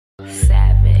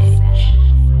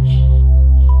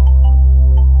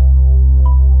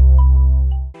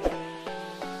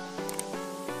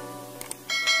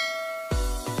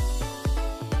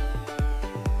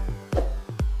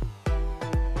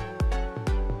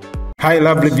Hi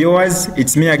lovely viewers,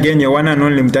 it's me again, your one and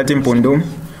only Mutati Mpundu.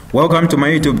 Welcome to my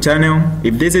YouTube channel.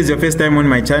 If this is your first time on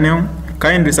my channel,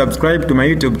 kindly subscribe to my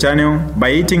YouTube channel by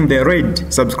hitting the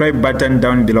red subscribe button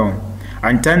down below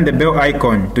and turn the bell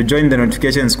icon to join the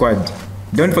notification squad.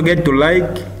 Don't forget to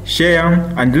like,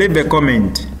 share and leave a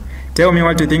comment. Tell me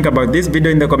what you think about this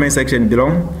video in the comment section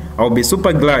below. I'll be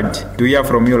super glad to hear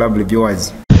from you lovely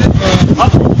viewers.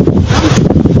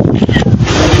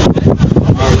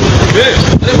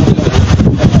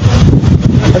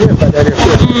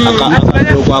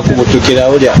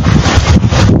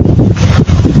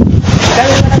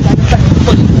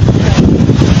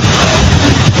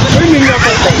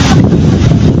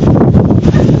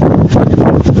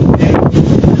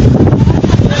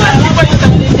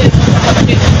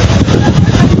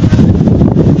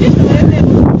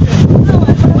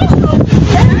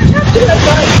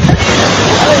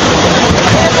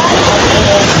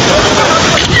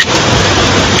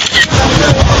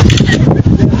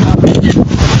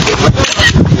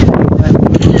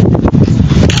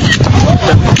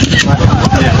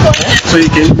 So you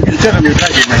can tell them you're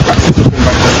driving my car.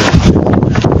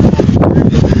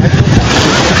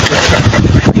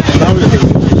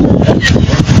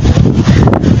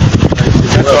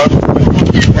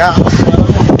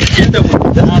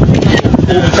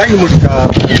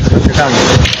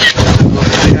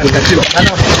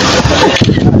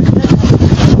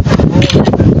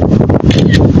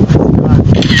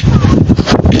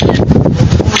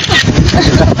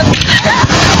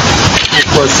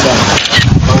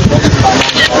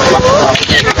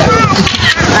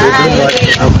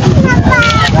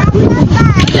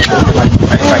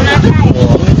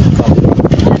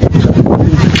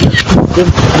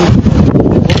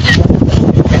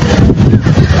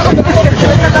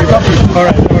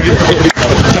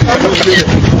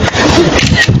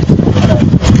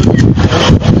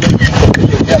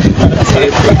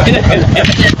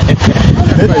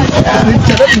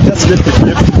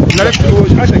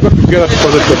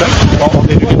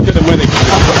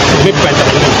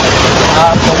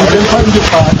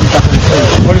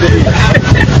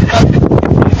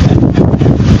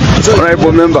 Alright,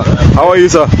 board member. How are you,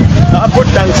 sir? I'm good,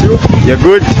 thanks you. You're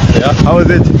good? Yeah. How is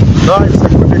it? No, it's a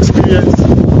good experience.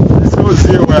 Those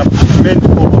here were meant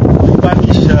for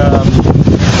punish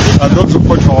those who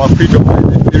fought for our freedom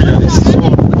and imperialists. So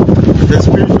the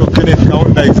spirit of Kenneth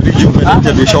Kaunda is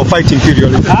rejuvenated. We shall fight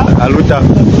imperialism. Aluta.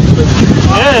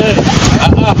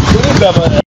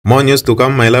 More news to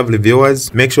come, my lovely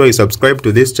viewers. Make sure you subscribe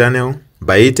to this channel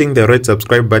by hitting the red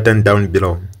subscribe button down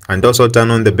below and also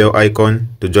turn on the bell icon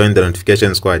to join the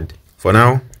notification squad. For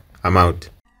now, I'm out.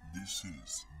 This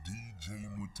is DJ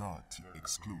Mutati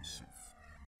exclusive.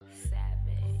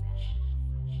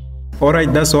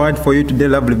 Alright, that's all for you today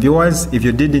lovely viewers. If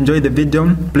you did enjoy the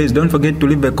video, please don't forget to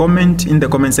leave a comment in the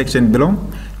comment section below.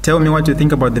 Tell me what you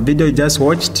think about the video you just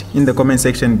watched in the comment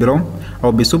section below.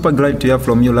 I'll be super glad to hear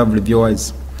from you lovely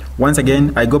viewers. Once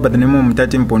again, I go by the name of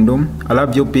Mutati Mpundu. I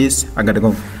love you, peace, I gotta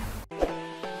go.